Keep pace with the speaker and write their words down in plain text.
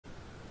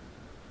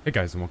Hey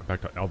guys, and welcome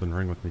back to Elden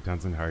Ring with me,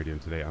 Tenzin. How are you doing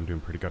today? I'm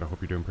doing pretty good. I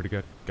hope you're doing pretty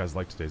good. If you guys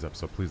like today's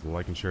episode, please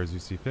like and share as you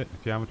see fit.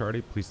 If you haven't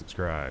already, please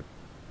subscribe.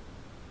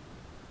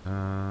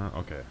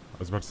 Okay. I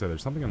was about to say,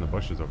 there's something in the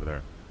bushes over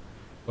there.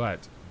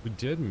 But we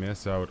did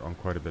miss out on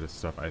quite a bit of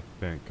stuff, I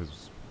think,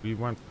 because we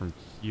went from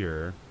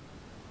here,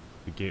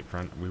 the gate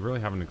front. We really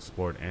haven't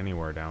explored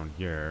anywhere down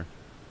here.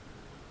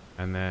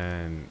 And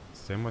then,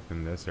 same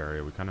within this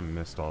area. We kind of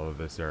missed all of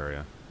this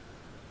area.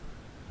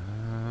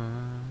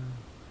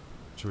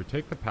 Should we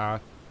take the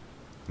path?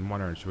 I'm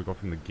wondering, should we go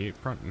from the gate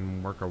front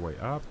and work our way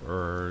up,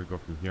 or go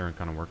from here and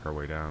kind of work our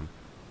way down?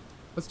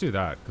 Let's do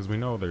that, because we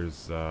know there's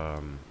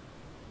some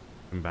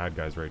bad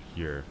guys right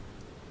here.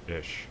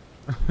 Ish.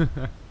 Okay.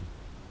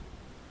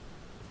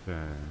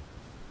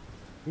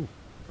 Ooh,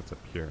 what's up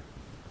here?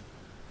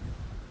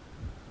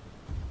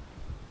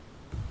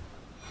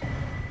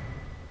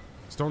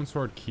 Stone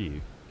sword key,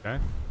 okay.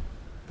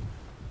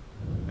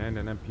 And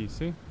an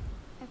NPC.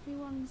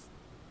 Everyone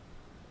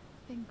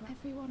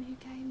who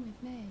came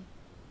with me.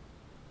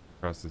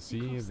 Across the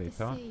sea, they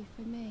thought.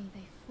 For me,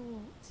 they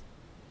fought.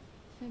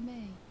 For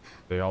me.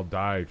 They all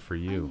died for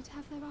you. Only to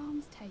have their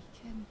arms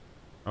taken.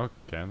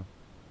 Okay.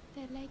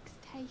 Their legs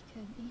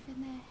taken.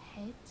 Even their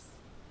heads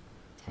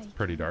taken. It's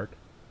pretty dark.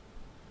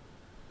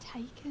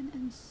 Taken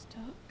and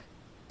stuck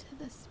to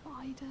the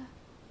spider.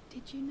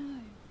 Did you know?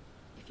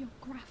 If you're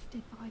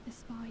grafted by the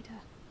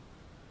spider,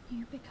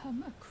 you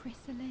become a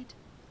chrysalid.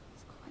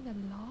 It's quite a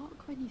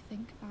lark when you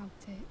think about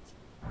it.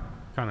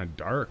 Kind of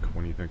dark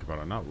when you think about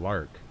it. Not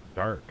lark.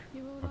 Dark.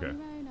 You're all okay. on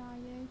your own, are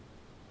you?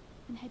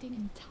 And heading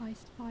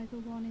enticed by the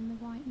one in the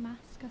white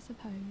mask, I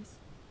suppose.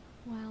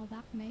 Well,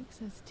 that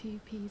makes us two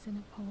peas in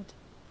a pod.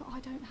 But I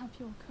don't have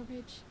your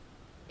courage.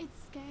 It's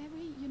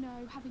scary, you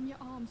know, having your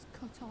arms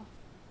cut off.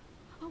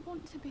 I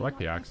want to be like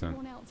the accent.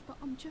 everyone else, but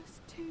I'm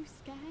just too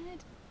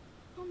scared.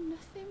 I'm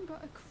nothing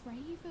but a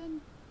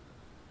craven.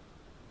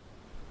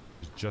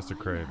 Just a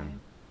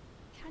craven.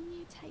 Can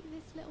you take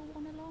this little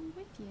one along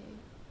with you?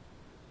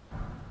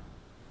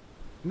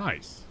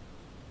 Nice.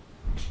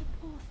 The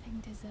poor thing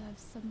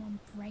deserves someone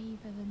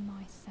braver than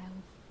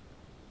myself.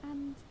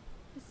 And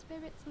the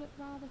spirits look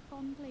rather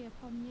fondly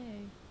upon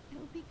you.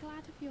 It'll be glad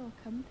of your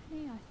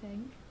company, I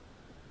think.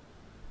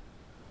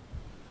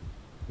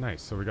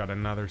 Nice. So we got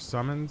another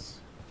summons.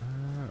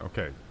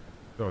 Okay.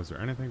 So is there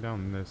anything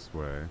down this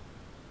way?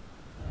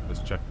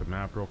 Let's check the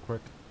map real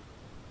quick.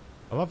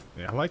 I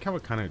like how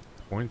it kind of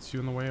points you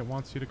in the way it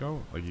wants you to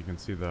go. Like you can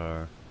see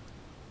the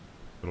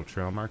little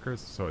trail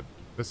markers. So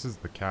this is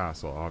the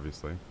castle,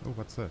 obviously. Oh,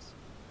 what's this?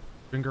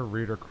 Finger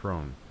Reader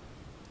Crone.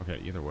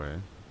 Okay, either way.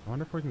 I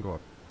wonder if we can go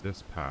up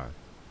this path.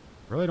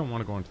 Really don't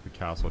want to go into the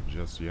castle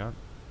just yet.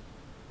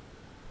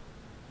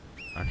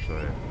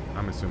 Actually,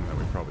 I'm assuming that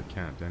we probably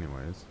can't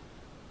anyways.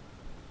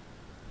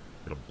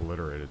 Get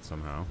obliterated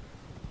somehow.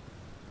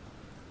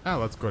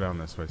 Let's go down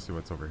this way, see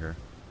what's over here.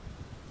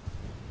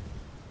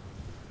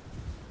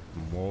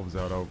 Some wolves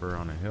out over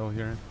on a hill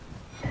here.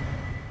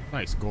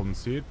 Nice, golden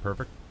seed,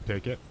 perfect.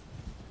 Take it.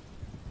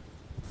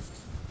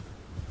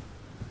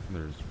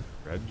 There's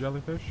red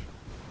jellyfish.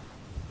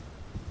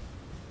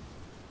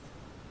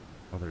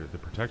 Oh, they're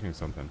protecting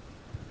something.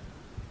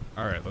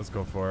 Alright, let's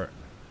go for it.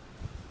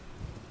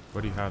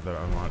 What do you have that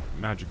I want?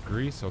 Magic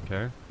grease,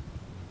 okay. Is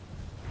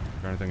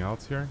there anything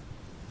else here?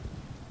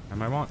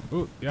 I want...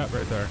 Ooh, yeah,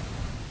 right there.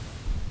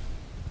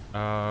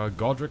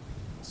 Galdric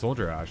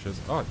soldier ashes.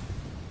 Oh,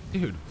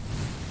 dude.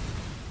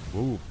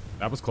 Ooh,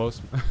 that was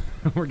close.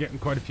 We're getting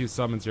quite a few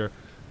summons here.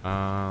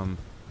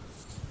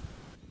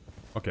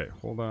 Okay,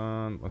 hold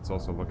on. Let's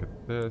also look at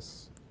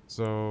this.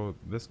 So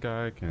this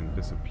guy can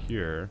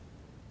disappear.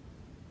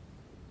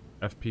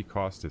 FP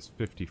cost is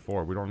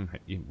 54. We don't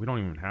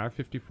even have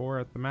 54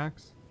 at the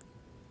max.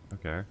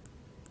 Okay.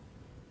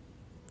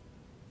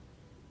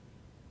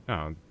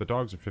 No, the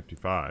dogs are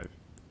 55.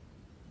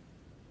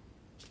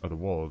 Oh, the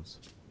wolves.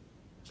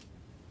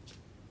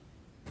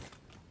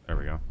 There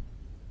we go.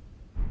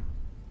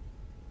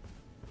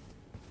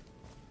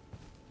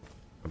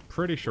 I'm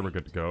pretty sure we're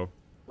good to go.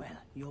 Well,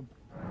 you're...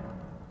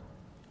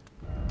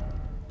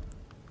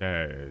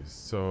 Okay,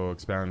 so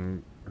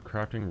expand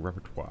crafting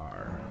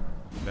repertoire.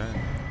 Okay,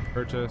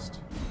 purchased,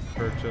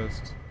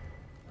 purchased,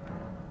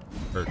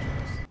 purchased.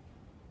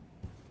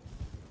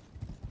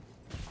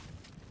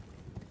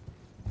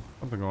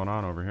 Something going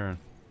on over here.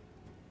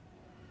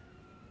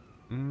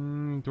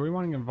 Do we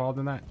want to get involved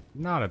in that?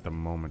 Not at the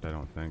moment, I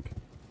don't think.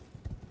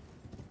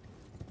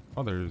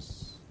 Oh,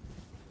 there's...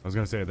 I was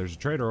gonna say there's a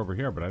trader over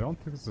here, but I don't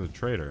think this is a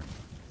trader.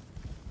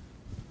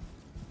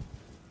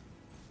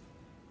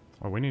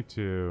 Oh, we need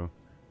to...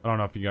 I don't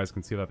know if you guys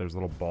can see that there's a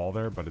little ball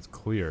there, but it's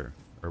clear.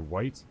 Or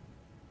white.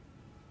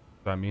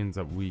 That means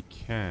that we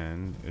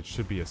can... It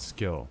should be a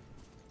skill.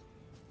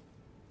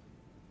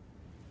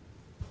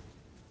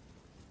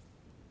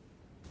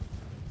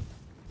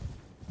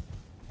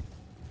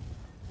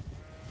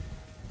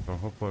 So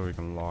hopefully we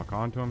can lock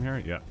onto him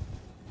here. Yeah.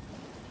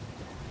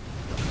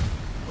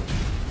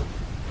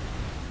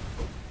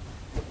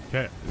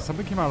 Okay,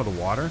 something came out of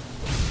the water.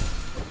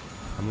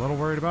 I'm a little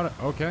worried about it.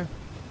 Okay.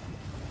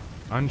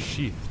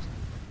 Unsheathed.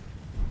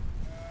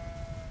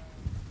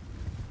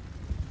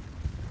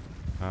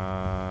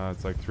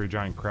 It's like 3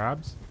 giant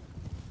crabs.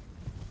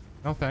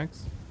 No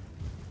thanks.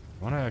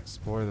 I want to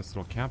explore this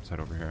little campsite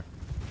over here.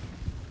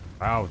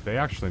 Wow, they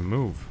actually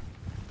move.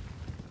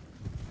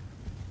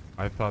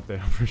 I thought they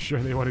for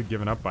sure they would have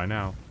given up by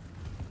now.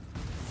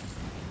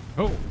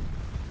 Oh!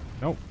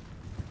 Nope.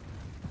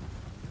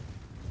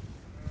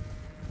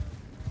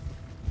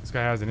 This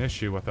guy has an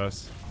issue with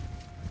us.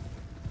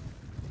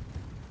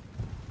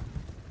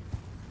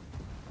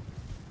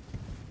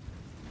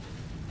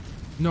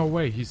 No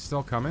way, he's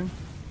still coming?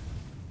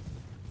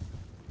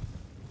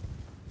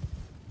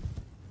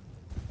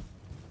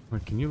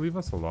 Wait, can you leave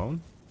us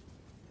alone?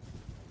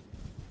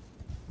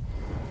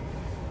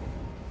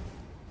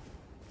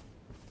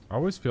 I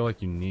always feel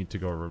like you need to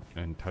go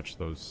and touch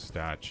those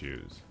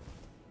statues.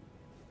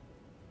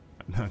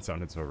 That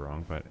sounded so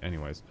wrong, but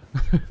anyways.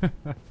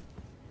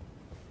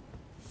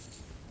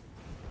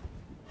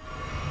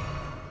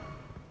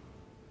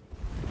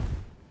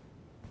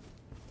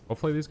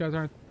 Hopefully these guys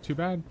aren't too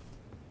bad.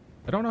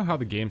 I don't know how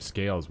the game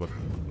scales with,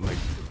 like,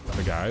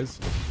 the guys.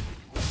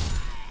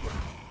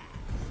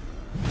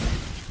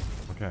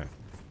 Okay.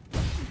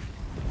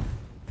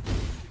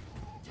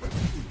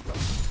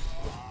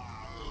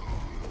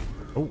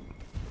 Oh.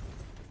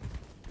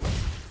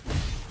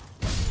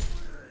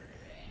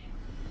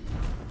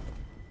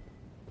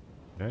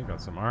 Okay,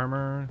 got some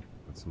armor,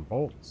 got some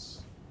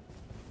bolts.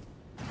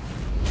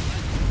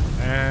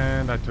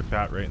 And I took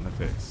that right in the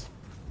face.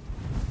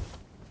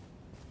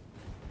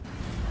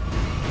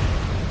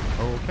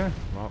 Okay,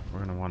 well, we're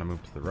gonna want to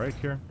move to the right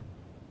here.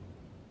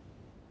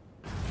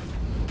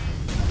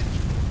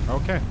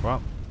 Okay,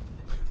 well.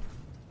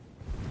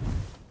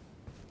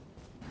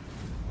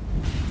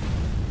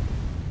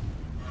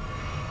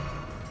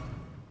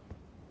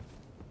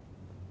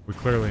 We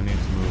clearly need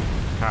to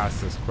move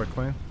past this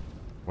quickly.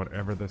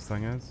 Whatever this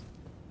thing is.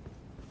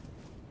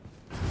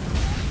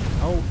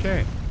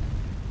 Okay.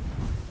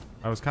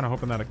 I was kind of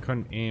hoping that it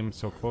couldn't aim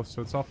so close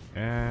to itself.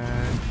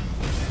 And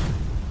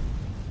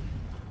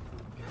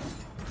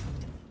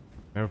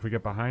maybe if we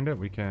get behind it,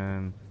 we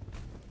can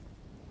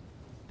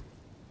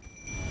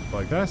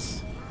like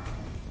this.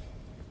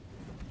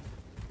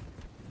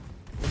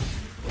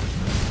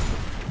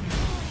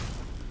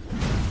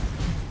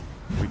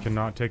 We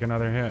cannot take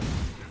another hit.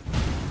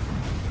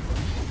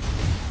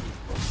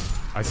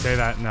 I say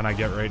that and then I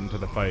get right into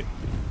the fight.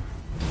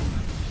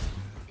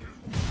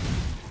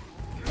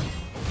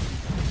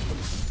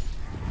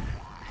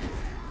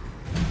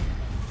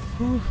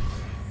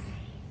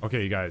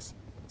 Okay, you guys.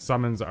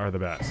 Summons are the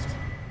best.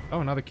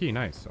 Oh, another key.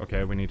 Nice.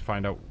 Okay, we need to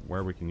find out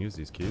where we can use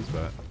these keys,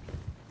 but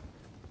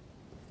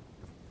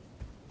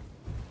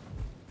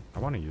I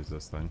want to use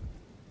this thing.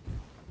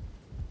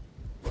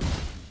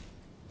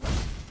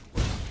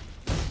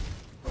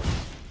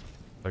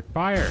 Like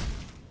fire!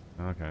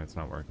 Okay, it's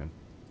not working.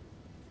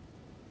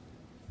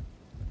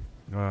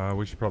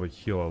 We should probably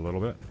heal a little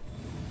bit.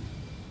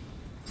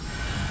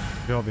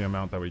 Heal the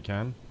amount that we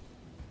can.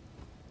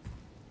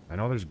 I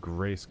know there's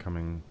grace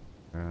coming.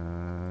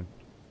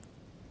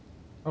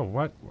 Oh,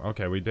 what?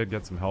 Okay, we did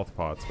get some health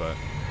pots, but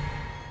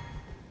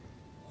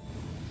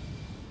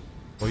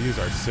we'll use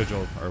our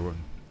sigil, or we'll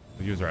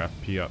use our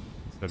FP up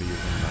instead of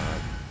using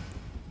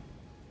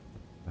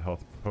the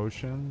health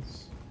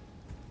potions.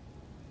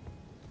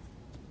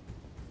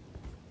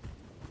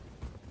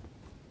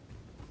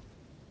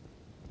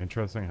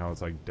 Interesting how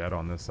it's like dead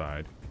on this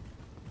side.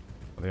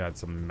 They had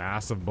some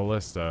massive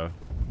ballista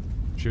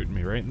shooting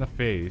me right in the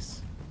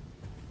face.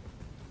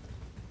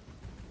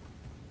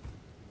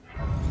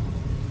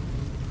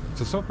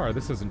 So far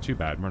this isn't too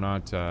bad. We're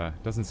not,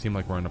 doesn't seem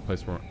like we're in a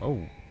place where,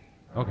 oh,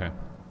 okay.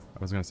 I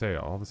was gonna say,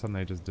 all of a sudden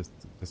they just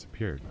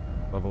disappeared.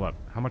 Level up.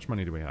 How much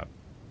money do we have?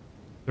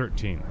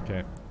 13,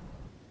 okay.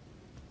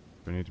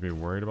 Do we need to be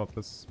worried about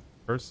this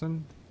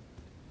person?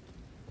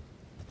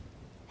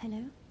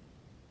 Hello?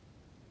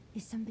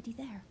 Is somebody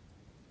there?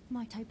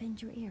 Might I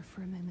bend your ear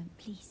for a moment,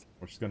 please?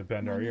 We're just gonna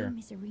bend our ear. My name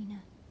is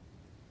Irina.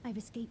 I've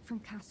escaped from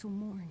Castle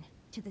Morn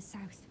to the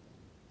south.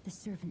 The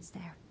servants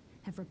there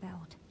have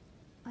rebelled.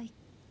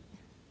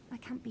 I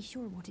can't be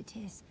sure what it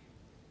is.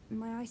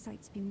 My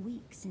eyesight's been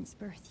weak since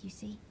birth, you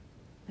see.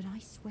 But I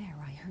swear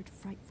I heard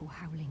frightful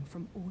howling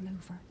from all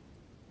over.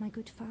 My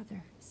good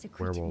father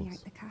secreted me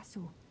out the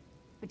castle,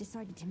 but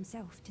decided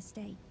himself to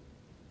stay.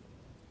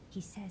 He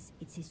says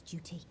it's his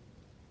duty.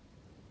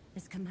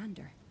 As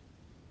commander.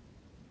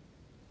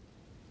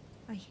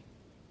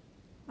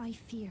 I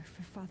fear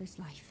for father's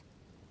life.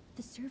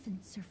 The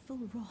servants are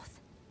full wrath.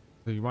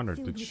 So you wonder,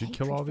 did she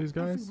kill all these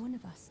guys? Every one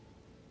of us.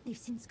 They've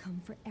since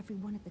come for every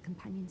one of the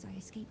companions I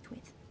escaped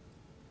with.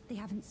 They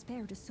haven't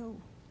spared a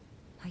soul.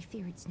 I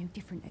fear it's no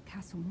different at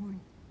Castle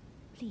Morn.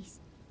 Please,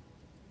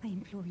 I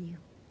implore you,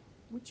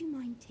 would you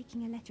mind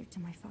taking a letter to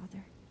my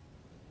father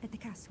at the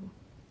castle?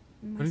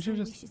 My son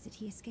wishes that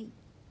he escape,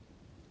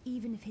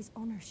 even if his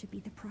honor should be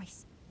the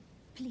price.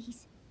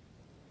 Please.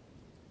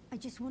 I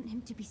just want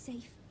him to be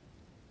safe.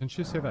 Didn't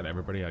she say that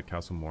everybody at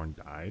Castle Morn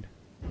died?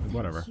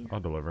 Whatever, I'll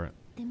deliver it.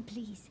 Then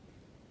please,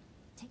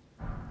 take...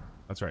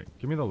 That's right.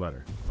 Give me the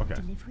letter. Okay.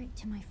 Deliver it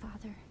to my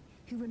father,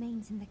 who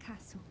remains in the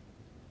castle.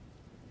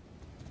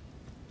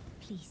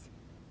 please.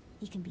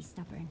 He can be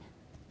stubborn.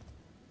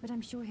 But I'm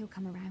sure he'll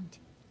come around.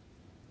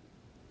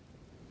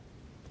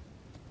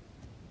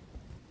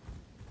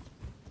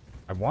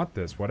 I want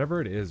this.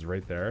 Whatever it is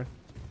right there,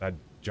 that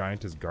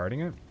giant is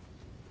guarding it.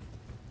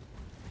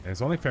 And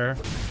it's only fair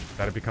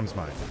that it becomes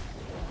mine.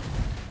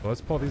 So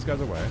let's pull these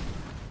guys away.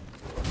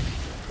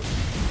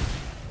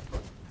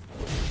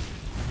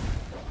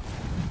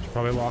 Should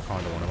probably lock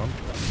onto one of them.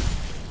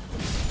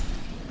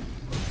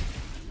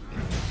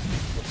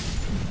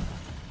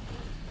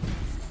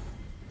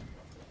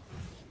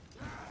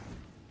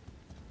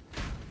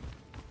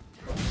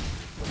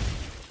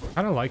 I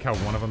kind of like how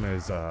one of them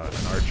is an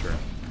archer.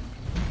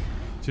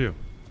 2.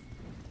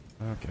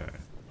 Okay.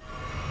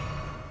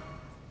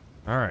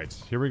 Alright,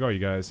 here we go, you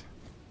guys.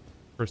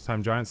 First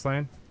time giant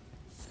slaying.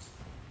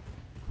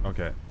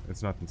 Okay,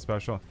 it's nothing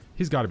special.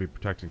 He's got to be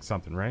protecting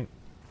something, right?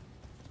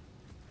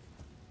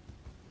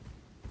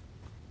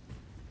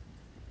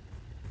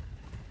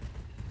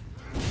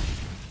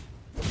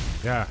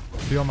 Yeah,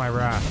 feel my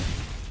wrath.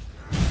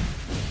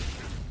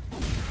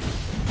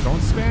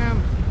 Don't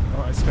spam!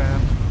 Oh, I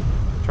spam.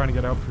 Trying to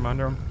get out from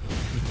under him.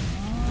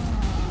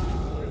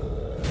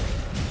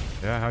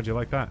 Yeah, how'd you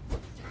like that?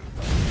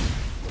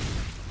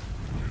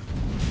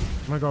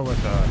 I'm gonna go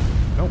with,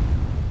 nope.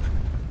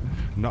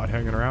 Not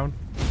hanging around.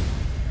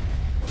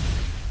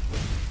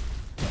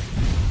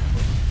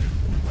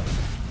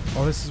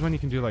 Oh, this is when you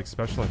can do, like,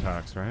 special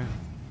attacks, right?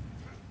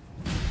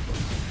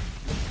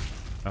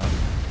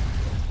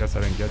 Guess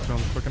I didn't get to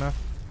him quick enough.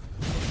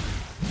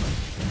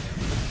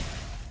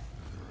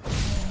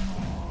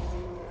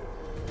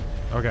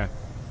 Okay.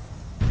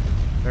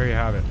 There you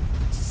have it.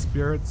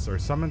 Spirits or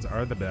summons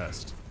are the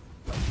best.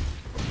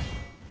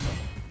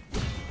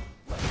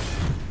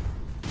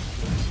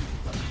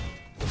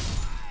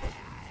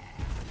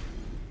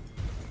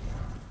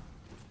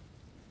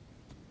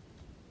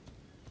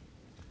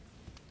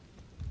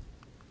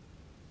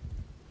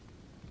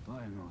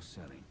 Buying or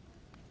selling?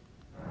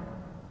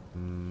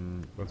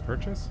 Let's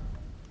purchase.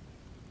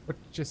 What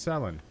you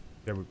selling?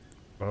 You have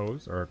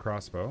bows or a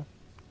crossbow?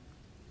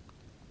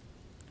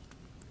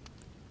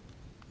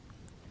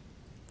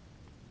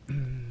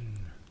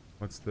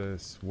 What's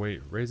this?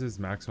 Wait, raises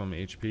maximum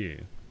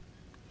HP.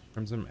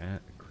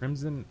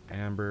 Crimson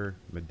Amber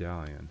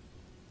Medallion.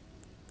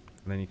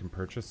 And then you can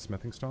purchase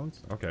smithing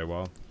stones? Okay,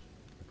 well,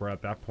 if we're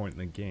at that point in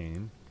the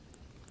game.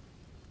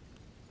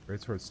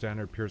 Greatsword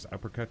standard, pierce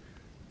uppercut.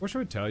 Wish it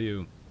would tell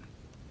you.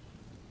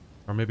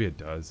 Or maybe it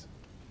does.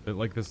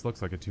 Like, this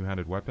looks like a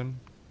two-handed weapon.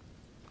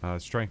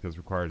 Strength is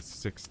required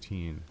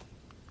 16.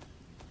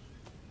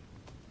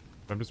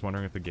 I'm just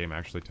wondering if the game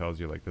actually tells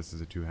you, like, this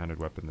is a two-handed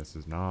weapon, this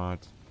is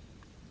not.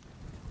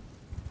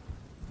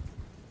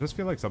 I just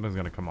feel like something's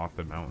gonna come off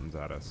the mountains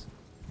at us.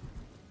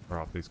 Or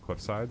off these cliff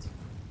sides.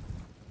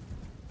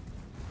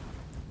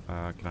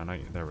 Can I not...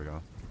 There we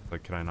go.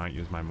 Like, can I not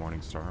use my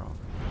Morning Star?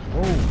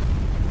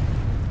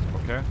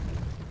 Whoa! Okay.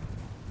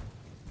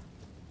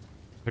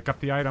 Pick up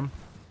the item.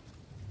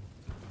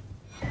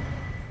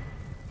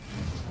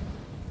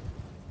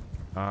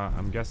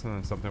 I'm guessing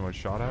that something was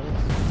shot at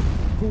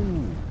us.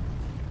 Ooh!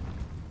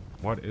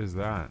 What is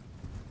that?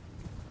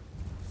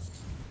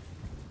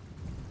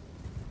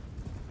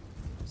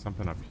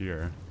 Something up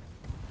here.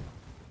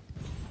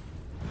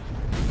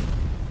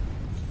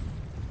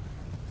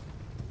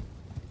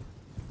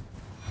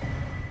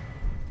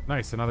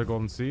 Nice, another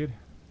golden seed.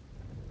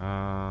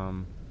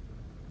 Oh,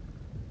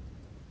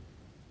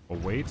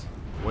 wait.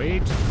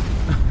 Wait!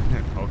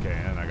 Okay,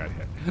 and I got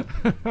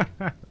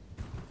hit.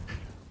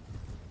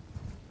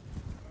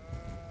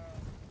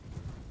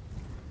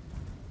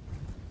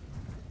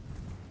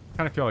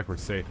 Kind of feel like we're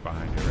safe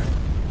behind you, right?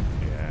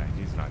 Yeah,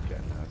 he's not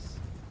getting us.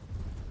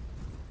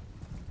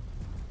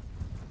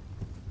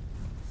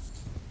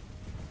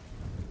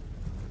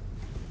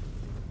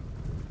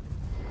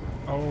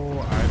 Oh,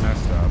 I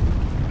messed up.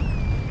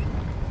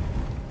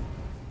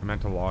 I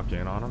meant to lock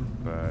in on him,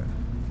 but...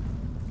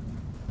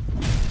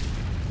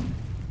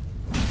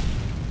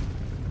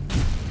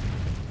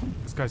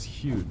 This guy's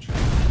huge.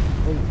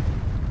 Oh.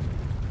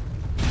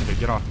 Okay,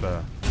 get off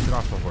the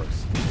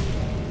horse.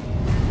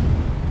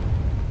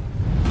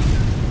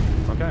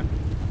 Okay.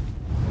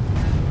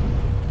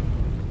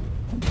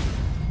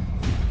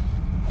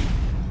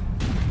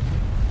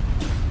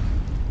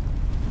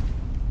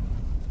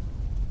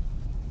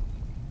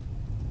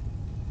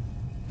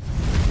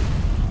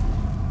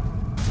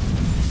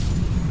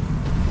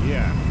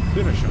 Yeah,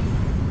 finish him.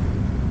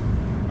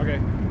 Okay,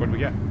 what do we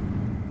get?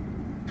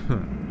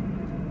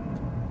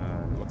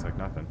 It looks like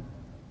nothing.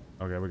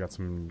 Okay, we got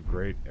some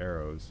great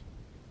arrows.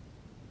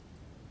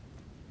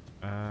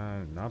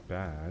 Not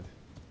bad.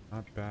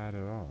 Not bad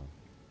at all.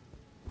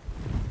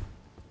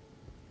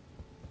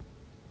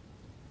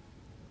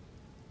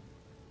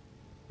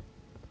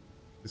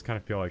 Just kind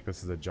of feel like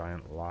this is a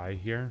giant lie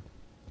here.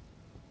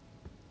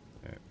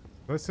 Okay.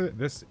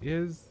 This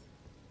is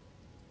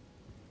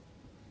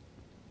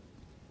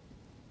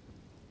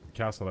the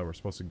castle that we're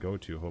supposed to go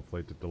to,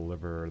 hopefully, to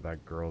deliver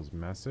that girl's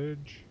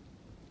message.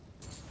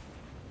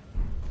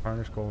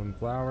 Tarnished golden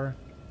flower.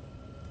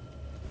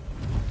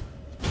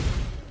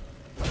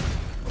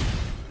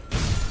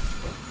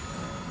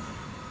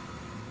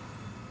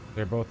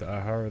 They're both,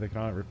 however, they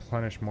cannot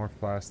replenish more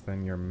flasks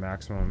than your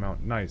maximum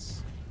amount.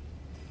 Nice.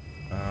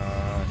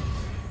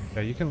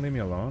 Yeah, you can leave me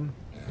alone.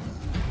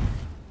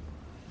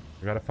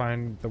 We gotta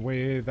find the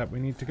way that we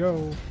need to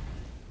go.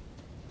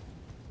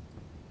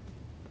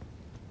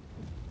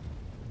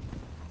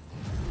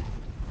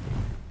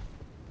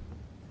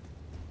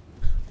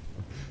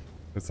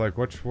 It's like,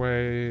 which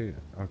way?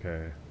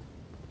 Okay.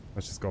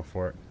 Let's just go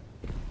for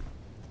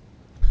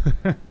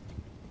it.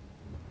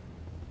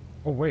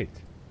 Oh, wait.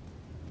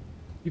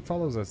 He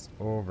follows us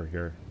over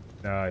here.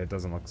 Nah, it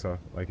doesn't look so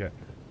like it.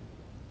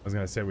 I was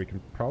gonna say we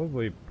can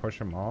probably push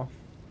him off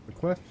the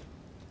cliff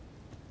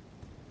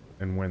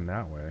and win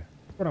that way.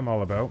 That's what I'm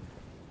all about.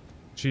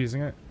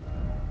 Cheesing it.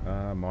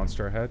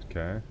 Monster ahead.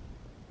 Okay.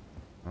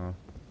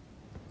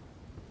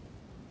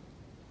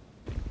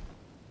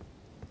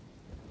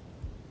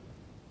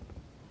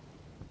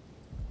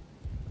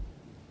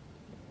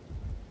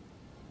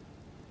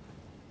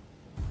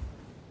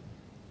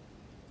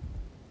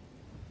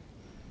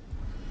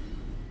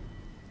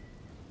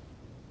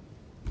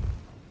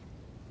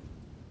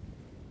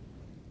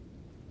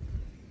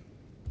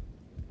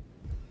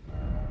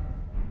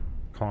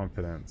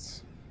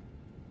 Confidence.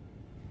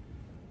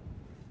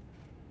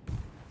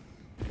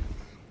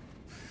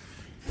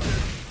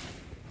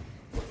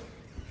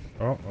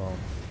 Oh.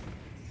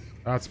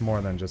 That's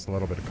more than just a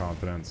little bit of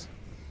confidence.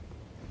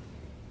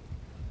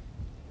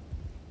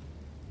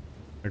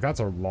 Like,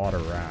 that's a lot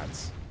of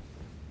rats.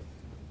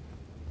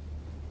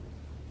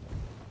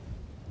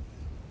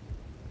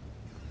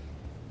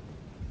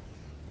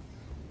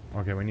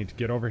 Okay, we need to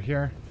get over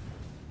here.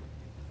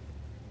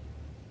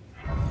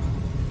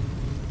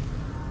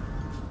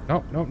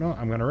 No,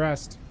 I'm gonna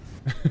rest.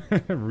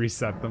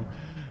 Reset them.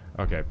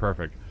 Okay,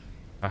 perfect.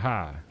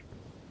 Aha.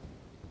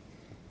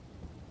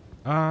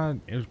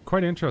 It was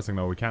quite interesting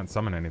though, we can't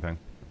summon anything.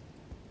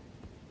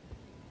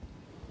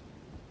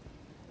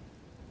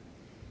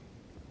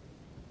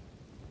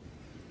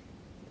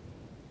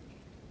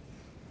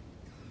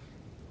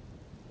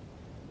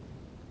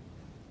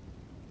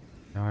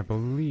 Now I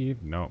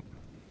believe, no.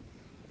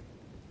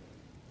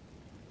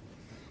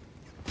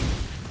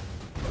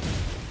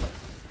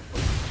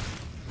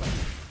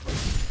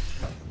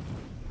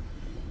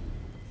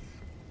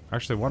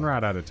 Actually, one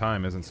rat at a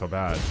time isn't so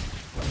bad.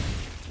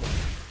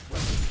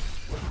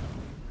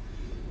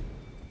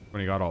 When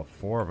you got all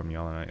four of them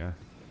yelling at you.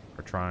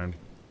 Or trying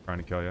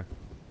to kill you.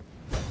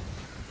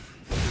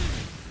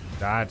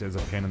 That is a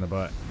pain in the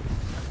butt.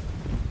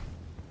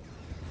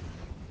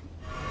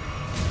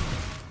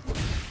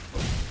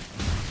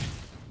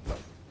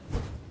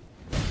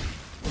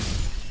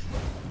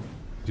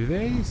 Do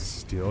they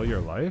steal your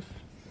life?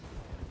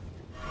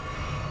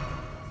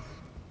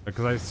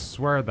 Because I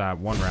swear that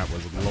one rat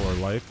was lower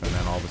life, and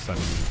then all of a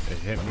sudden it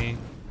hit me,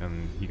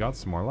 and he got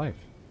some more life.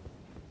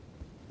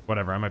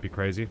 Whatever, I might be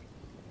crazy.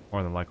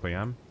 More than likely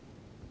am.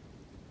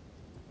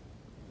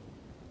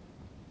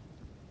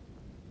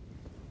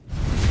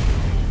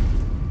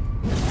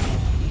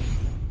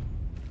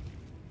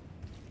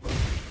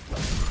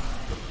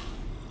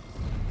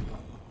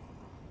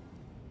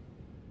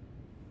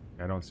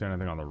 I don't see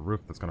anything on the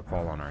roof that's gonna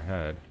fall on our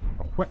head.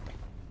 Oh, what?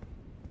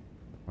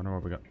 Wonder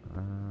what we got.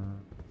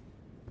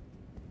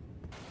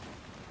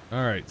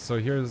 Alright, so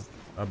here's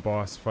a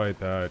boss fight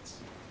that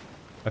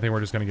I think we're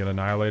just gonna get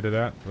annihilated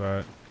at,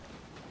 but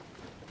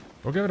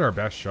we'll give it our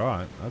best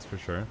shot, that's for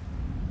sure.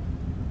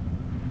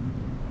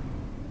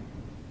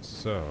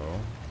 So...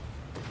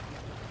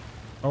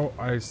 Oh,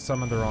 I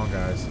summoned the wrong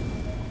guys.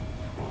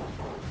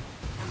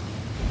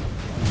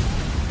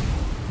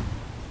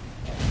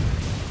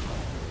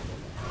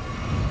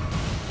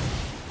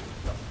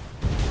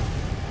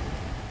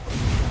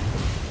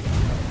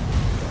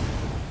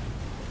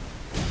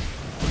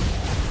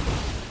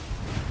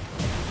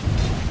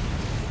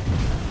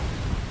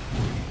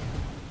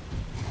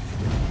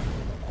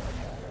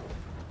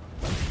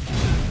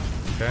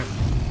 Okay.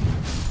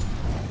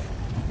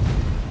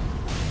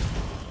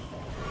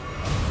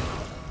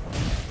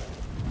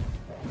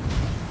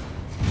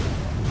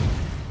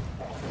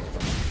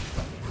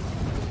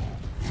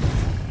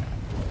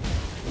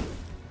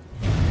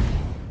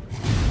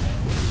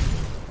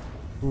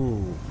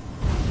 Ooh.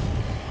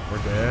 We're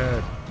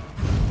dead.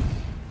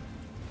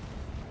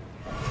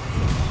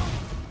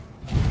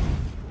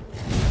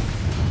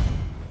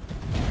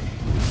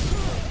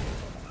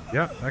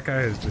 Yeah, that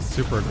guy is just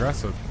super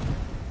aggressive.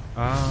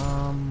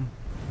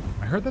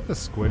 I heard that the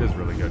squid is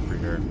really good for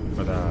here.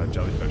 Or the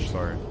jellyfish,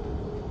 sorry.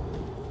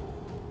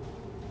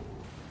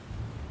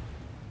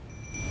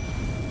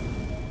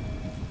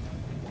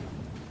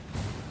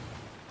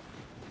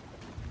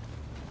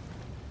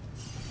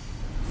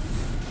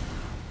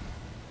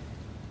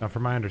 Now,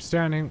 from my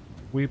understanding,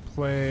 we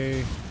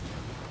play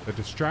the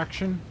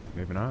distraction.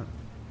 Maybe not.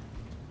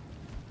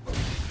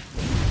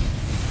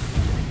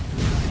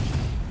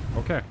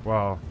 Okay,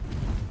 well...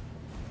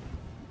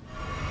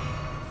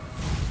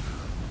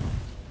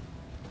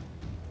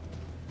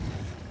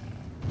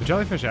 The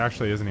jellyfish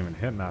actually isn't even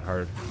hitting that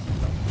hard.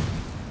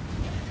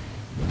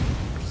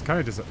 Which is kind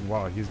of just...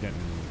 Wow, he's getting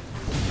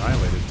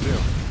annihilated too.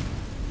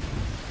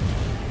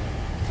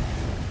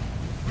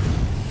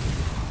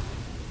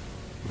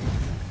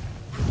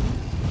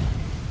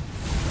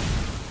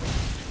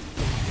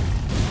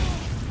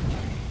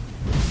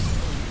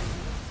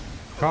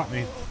 caught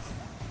me.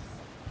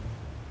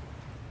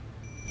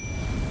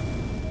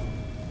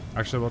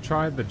 Actually, we'll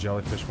try the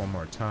jellyfish one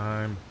more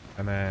time.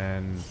 And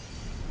then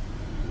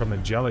from the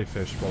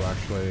jellyfish, we'll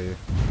actually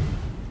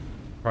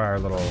try our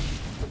little...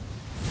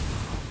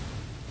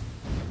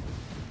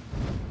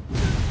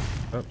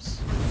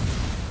 Oops.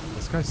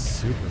 This guy's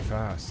super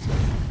fast.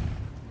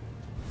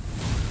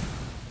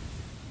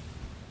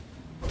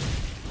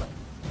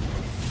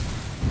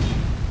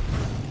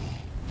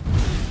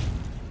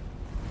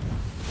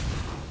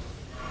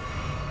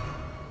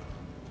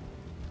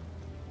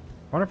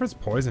 I wonder if it's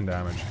poison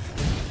damage.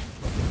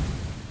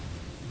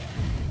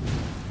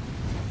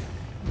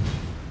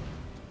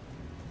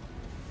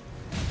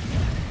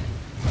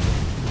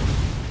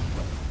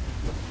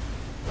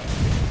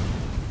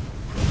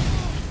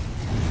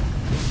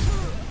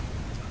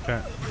 Okay.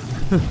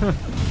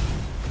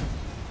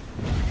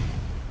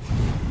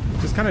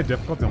 It's just kind of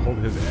difficult to hold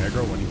his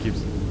aggro when he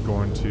keeps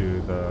going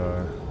to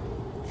the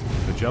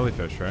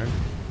jellyfish, right?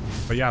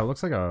 But yeah, it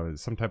looks like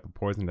some type of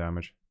poison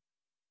damage.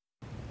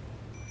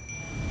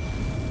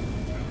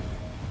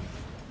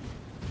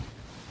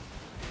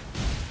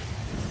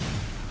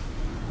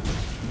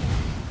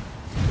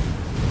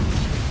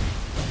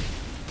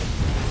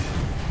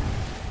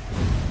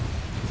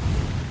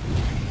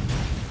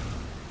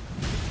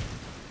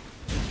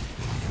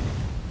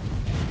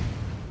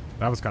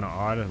 That was kind of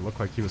odd. It looked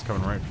like he was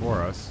coming right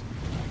for us.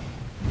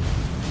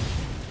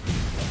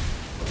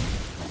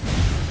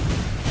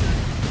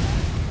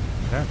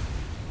 Okay.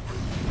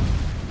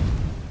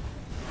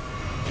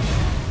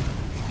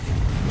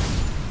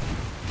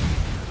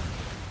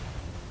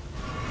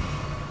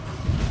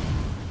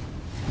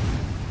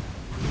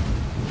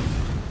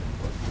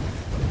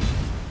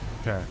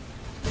 Okay.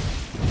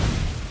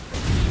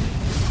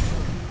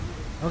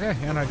 Okay,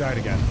 and I died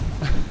again.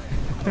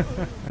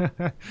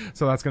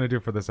 So that's going to do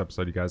it for this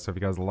episode, you guys. So if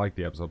you guys liked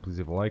the episode, please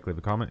leave a like, leave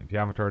a comment. If you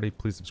haven't already,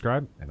 please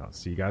subscribe, and I'll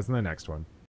see you guys in the next one.